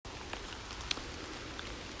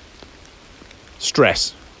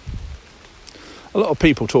Stress. A lot of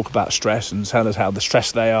people talk about stress and tell us how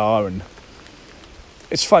stressed they are, and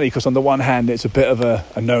it's funny because on the one hand it's a bit of a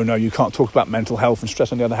no, you can't talk about mental health and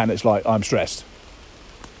stress. On the other hand, it's like, I'm stressed,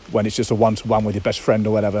 when it's just a one-to-one with your best friend or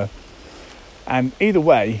whatever. And either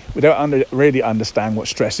way, we don't really understand what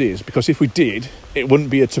stress is, because if we did, it wouldn't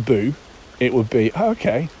be a taboo. It would be, oh,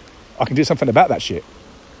 okay, I can do something about that shit.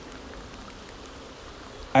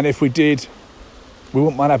 And if we did, we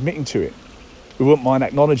wouldn't mind admitting to it. We wouldn't mind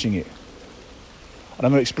acknowledging it. And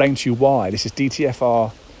I'm going to explain to you why. This is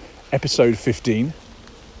DTFR episode 15.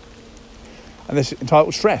 And this is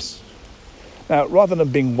entitled Stress. Now, rather than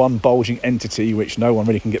being one bulging entity which no one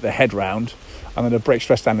really can get their head round, I'm going to break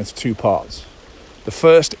stress down into two parts. The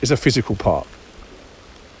first is a physical part.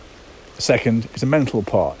 The second is a mental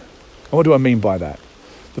part. And what do I mean by that?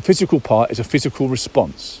 The physical part is a physical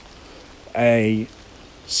response. A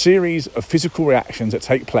series of physical reactions that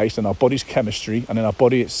take place in our body's chemistry and in our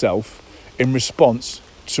body itself in response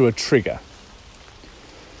to a trigger.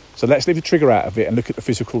 So let's leave the trigger out of it and look at the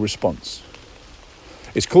physical response.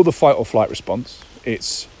 It's called the fight or flight response.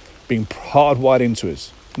 It's being hardwired into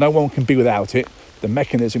us. No one can be without it. The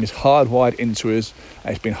mechanism is hardwired into us,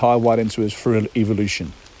 and it's been hardwired into us through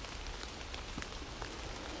evolution.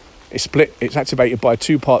 It's activated by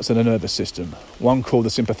two parts of the nervous system. One called the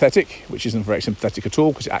sympathetic, which isn't very sympathetic at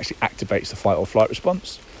all because it actually activates the fight or flight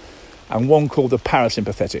response. And one called the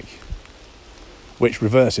parasympathetic, which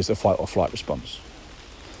reverses the fight or flight response.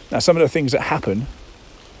 Now, some of the things that happen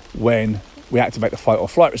when we activate the fight or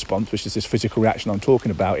flight response, which is this physical reaction I'm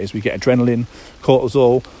talking about, is we get adrenaline,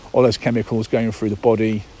 cortisol, all those chemicals going through the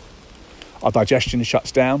body. Our digestion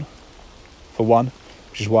shuts down, for one,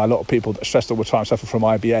 which is why a lot of people that are stressed all the time suffer from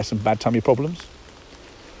IBS and bad tummy problems.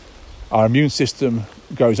 Our immune system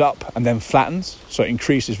goes up and then flattens, so it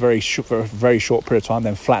increases for a very short period of time,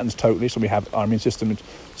 then flattens totally, so we have our immune system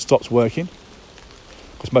stops working,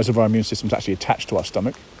 because most of our immune system is actually attached to our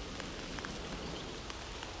stomach.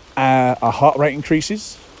 Our heart rate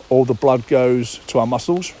increases, all the blood goes to our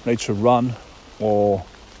muscles, ready to run or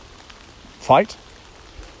fight.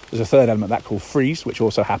 There's a third element that called freeze, which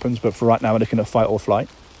also happens, but for right now we're looking at fight or flight.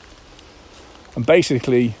 And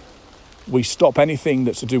basically, we stop anything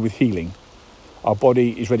that's to do with healing. Our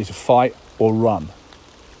body is ready to fight or run.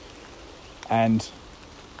 And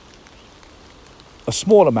a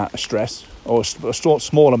small amount of stress, or a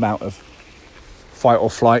small amount of fight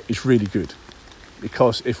or flight is really good.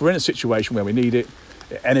 Because if we're in a situation where we need it,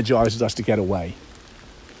 it energizes us to get away.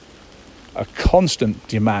 A constant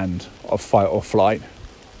demand of fight or flight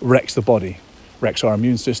wrecks the body, wrecks our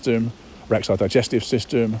immune system, wrecks our digestive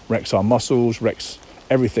system, wrecks our muscles, wrecks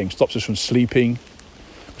everything, stops us from sleeping.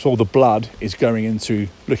 So all the blood is going into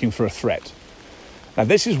looking for a threat. Now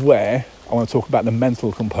this is where I want to talk about the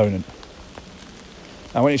mental component.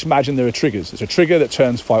 Now when you imagine there are triggers. There's a trigger that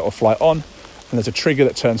turns fight or flight on, and there's a trigger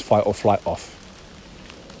that turns fight or flight off.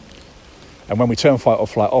 And when we turn fight or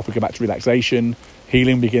flight off, we go back to relaxation.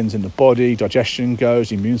 Healing begins in the body, digestion goes,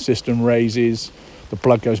 the immune system raises, the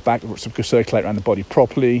blood goes back to circulate around the body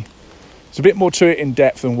properly. There's a bit more to it in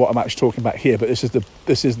depth than what I'm actually talking about here, but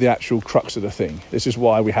this is the actual crux of the thing. This is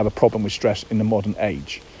why we have a problem with stress in the modern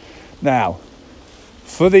age. Now,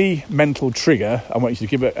 for the mental trigger, I want you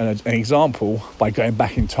to give it an example by going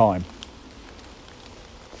back in time.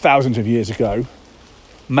 Thousands of years ago,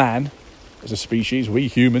 man, as a species, we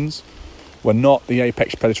humans, were not the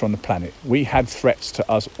apex predator on the planet. We had threats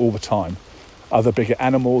to us all the time. Other bigger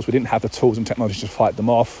animals, we didn't have the tools and technology to fight them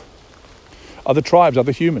off. Other tribes,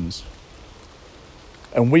 other humans.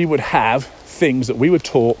 And we would have things that we were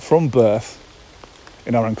taught from birth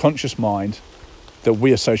in our unconscious mind that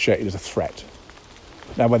we associated as a threat.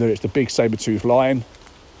 Now, whether it's the big saber-toothed lion,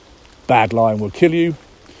 bad lion will kill you,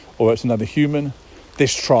 or it's another human,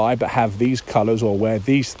 this tribe that have these colours or wear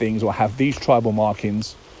these things or have these tribal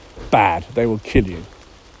markings, bad, they will kill you.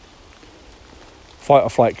 Fight or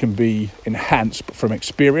flight can be enhanced from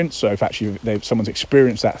experience, so if actually someone's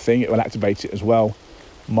experienced that thing, it will activate it as well,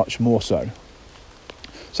 much more so.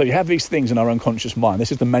 So you have these things in our unconscious mind.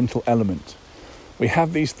 This is the mental element. We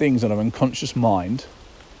have these things in our unconscious mind,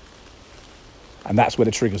 and that's where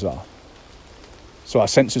the triggers are. So our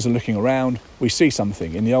senses are looking around, we see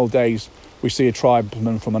something. In the old days, we see a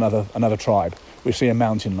tribesman from another tribe. We see a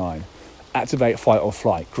mountain lion. Activate fight or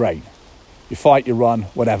flight, great. You fight, you run,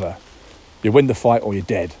 whatever. You win the fight or you're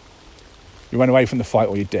dead. You run away from the fight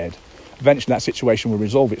or you're dead. Eventually that situation will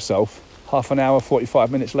resolve itself half an hour,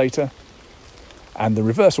 45 minutes later, and the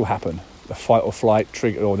reverse will happen. The fight or flight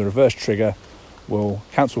trigger, or the reverse trigger, will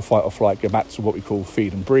cancel fight or flight, go back to what we call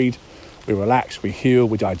feed and breed. We relax, we heal,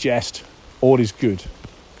 we digest, all is good.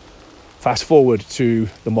 Fast forward to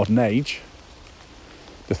the modern age,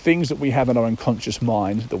 the things that we have in our unconscious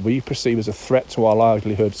mind that we perceive as a threat to our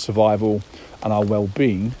livelihood, survival, and our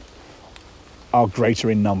well-being are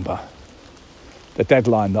greater in number. The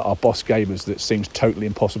deadline that our boss gave us that seems totally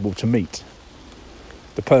impossible to meet.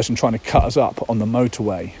 The person trying to cut us up on the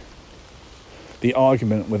motorway. The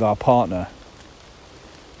argument with our partner.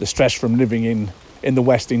 The stress from living in the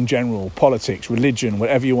West in general, politics, religion,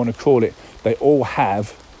 whatever you want to call it. They all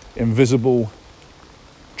have invisible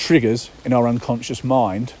triggers in our unconscious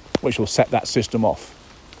mind which will set that system off.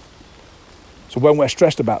 So when we're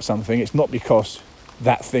stressed about something, it's not because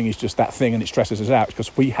that thing is just that thing and it stresses us out, it's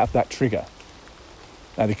because we have that trigger.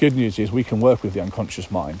 Now the good news is we can work with the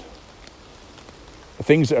unconscious mind. The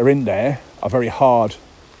things that are in there are very hard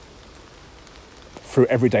through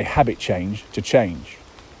everyday habit change to change,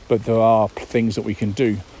 but there are things that we can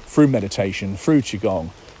do through meditation, through Qigong,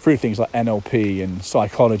 through things like NLP and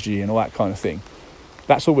psychology and all that kind of thing.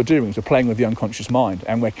 That's all we're doing, is we're playing with the unconscious mind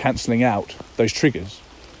and we're cancelling out those triggers.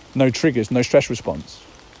 No triggers, no stress response.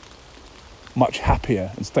 Much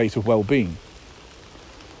happier and state of well-being.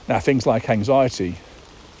 Now things like anxiety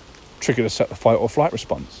trigger a fight or flight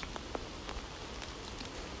response.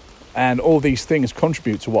 And all these things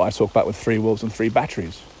contribute to what I talk about with 3 wheels and 3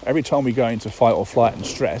 batteries. Every time we go into fight or flight and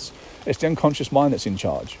stress, it's the unconscious mind that's in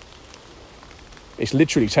charge. It's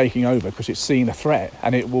literally taking over because it's seeing a threat,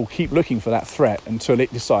 and it will keep looking for that threat until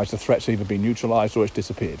it decides the threat's either been neutralised or it's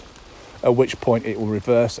disappeared. At which point it will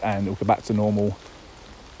reverse and it will go back to normal,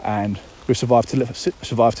 and we've survived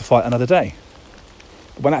to fight another day.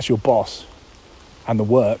 But when that's your boss and the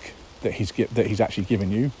work that he's actually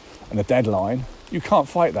given you and the deadline, you can't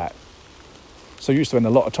fight that. So we spend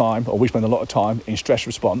a lot of time in stress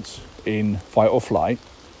response, in fight or flight,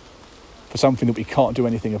 for something that we can't do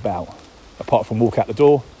anything about, apart from walk out the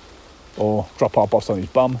door or drop our boss on his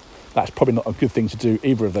bum. That's probably not a good thing to do,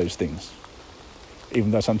 either of those things, even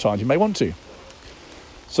though sometimes you may want to.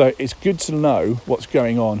 So it's good to know what's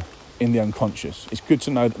going on in the unconscious. It's good to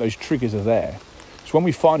know that those triggers are there. So when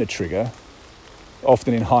we find a trigger,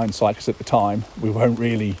 often in hindsight, because at the time we won't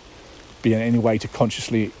really be in any way to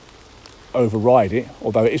consciously override it,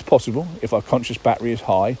 although it is possible. If our conscious battery is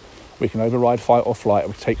high, we can override fight or flight,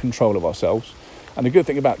 and we take control of ourselves. And the good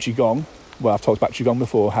thing about Qigong, well, I've talked about Qigong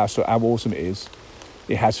before, how awesome it is.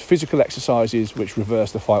 It has physical exercises which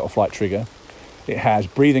reverse the fight or flight trigger. It has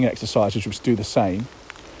breathing exercises which do the same,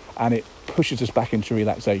 and it pushes us back into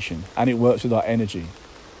relaxation, and it works with our energy.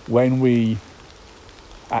 When we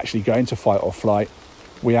actually go into fight or flight,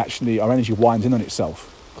 our energy winds in on itself,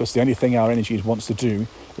 because the only thing our energy wants to do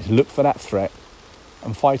is look for that threat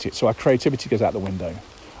and fight it. So our creativity goes out the window,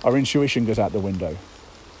 our intuition goes out the window.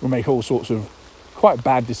 We make all sorts of quite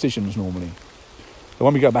bad decisions normally. But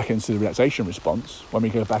when we go back into the relaxation response, when we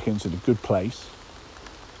go back into the good place,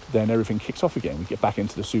 then everything kicks off again. We get back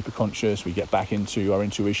into the superconscious, we get back into our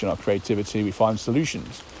intuition, our creativity, we find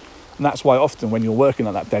solutions. And that's why often when you're working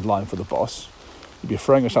on that deadline for the boss, you'll be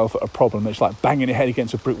throwing yourself at a problem. It's like banging your head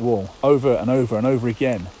against a brick wall over and over and over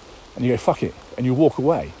again. And you go, fuck it, and you walk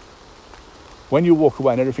away. When you walk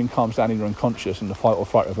away and everything calms down in your unconscious and the fight or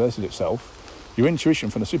flight reverses itself, your intuition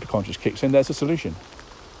from the superconscious kicks in, there's a solution.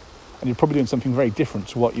 And you're probably doing something very different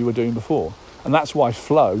to what you were doing before. And that's why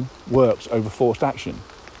flow works over forced action.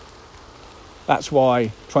 That's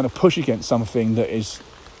why trying to push against something that is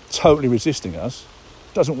totally resisting us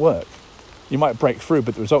doesn't work. You might break through,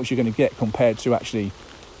 but the results you're going to get compared to actually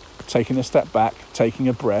taking a step back, taking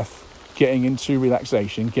a breath, getting into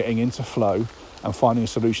relaxation, getting into flow, and finding a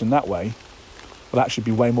solution that way, well, that should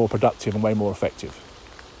be way more productive and way more effective.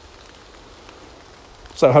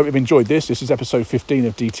 So I hope you've enjoyed this. This is episode 15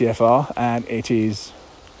 of DTFR, and it is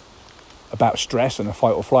about stress and a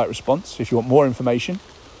fight or flight response. If you want more information,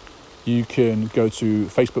 you can go to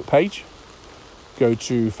Facebook page, go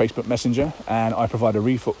to Facebook Messenger, and I provide a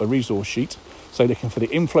resource sheet. So looking for the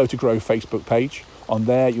Inflow to Grow Facebook page. On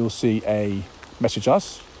there, you'll see a message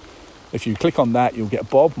us. If you click on that, you'll get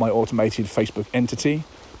Bob, my automated Facebook entity.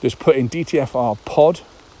 Just put in DTFRPOD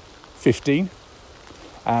 15,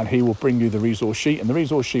 and he will bring you the resource sheet. And the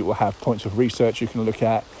resource sheet will have points of research you can look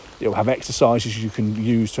at. It will have exercises you can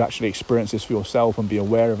use to actually experience this for yourself and be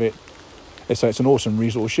aware of it. So it's an awesome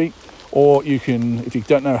resource sheet. Or you can, if you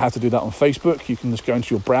don't know how to do that on Facebook, you can just go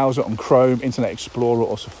into your browser on Chrome, Internet Explorer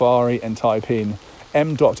or Safari and type in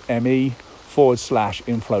m.me/inflow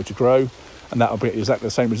to grow. And that'll be exactly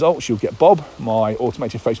the same results. You'll get Bob, my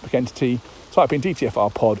automated Facebook entity. Type in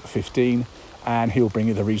DTFRPOD 15 and he'll bring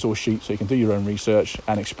you the resource sheet so you can do your own research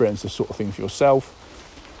and experience this sort of thing for yourself.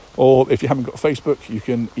 Or if you haven't got Facebook, you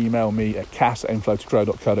can email me at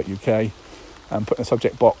cass@inflowtogrow.co.uk and put in the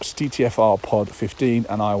subject box DTFRPOD 15,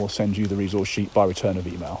 and I will send you the resource sheet by return of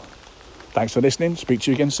email. Thanks for listening. Speak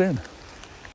to you again soon.